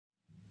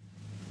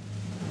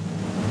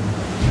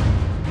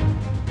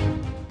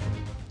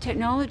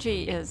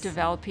Technology is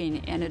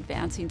developing and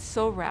advancing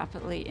so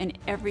rapidly in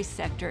every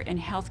sector, and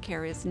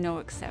healthcare is no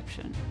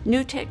exception.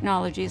 New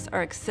technologies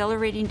are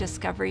accelerating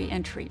discovery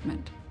and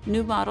treatment.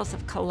 New models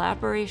of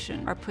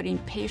collaboration are putting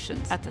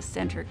patients at the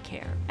center of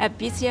care. At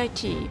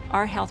BCIT,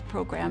 our health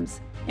programs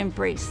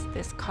embrace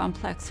this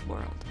complex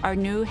world. Our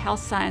new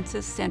Health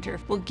Sciences Center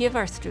will give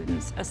our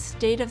students a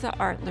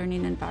state-of-the-art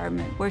learning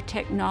environment where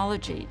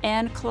technology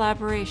and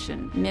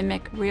collaboration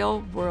mimic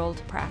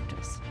real-world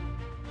practice.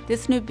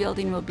 This new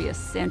building will be a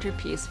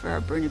centerpiece for our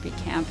Burnaby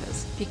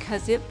campus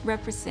because it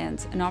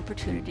represents an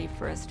opportunity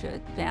for us to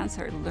advance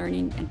our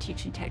learning and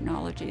teaching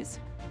technologies.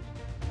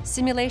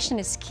 Simulation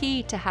is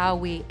key to how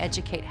we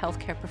educate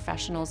healthcare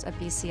professionals at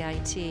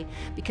BCIT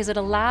because it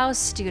allows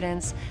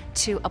students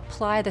to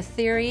apply the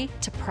theory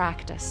to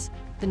practice.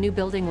 The new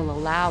building will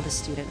allow the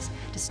students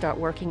to start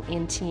working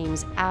in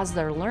teams as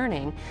they're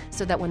learning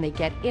so that when they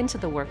get into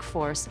the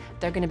workforce,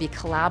 they're going to be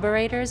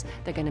collaborators,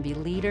 they're going to be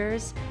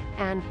leaders,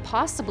 and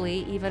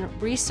possibly even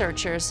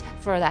researchers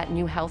for that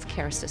new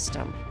healthcare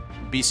system.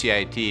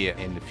 BCIT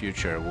in the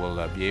future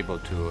will be able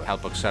to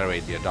help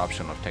accelerate the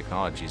adoption of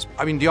technologies.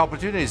 I mean, the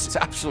opportunity is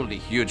absolutely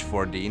huge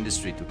for the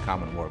industry to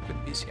come and work with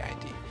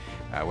BCIT.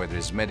 Whether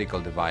it's medical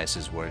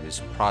devices, whether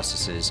it's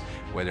processes,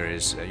 whether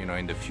it's,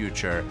 in the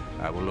future,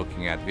 we're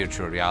looking at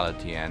virtual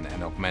reality and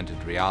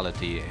augmented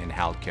reality in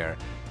healthcare.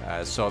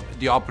 So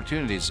the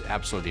opportunity is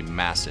absolutely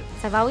massive.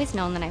 I've always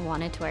known that I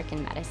wanted to work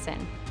in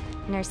medicine.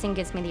 Nursing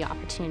gives me the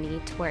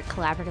opportunity to work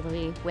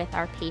collaboratively with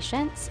our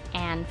patients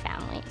and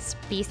families.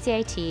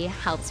 BCIT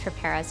helps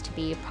prepare us to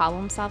be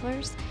problem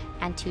solvers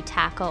and to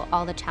tackle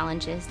all the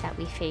challenges that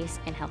we face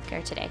in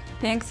healthcare today.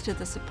 Thanks to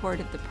the support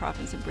of the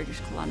province of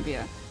British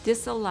Columbia,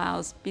 this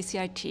allows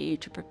BCIT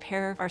to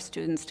prepare our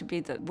students to be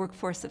the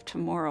workforce of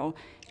tomorrow,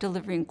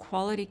 delivering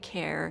quality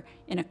care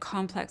in a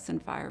complex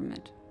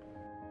environment.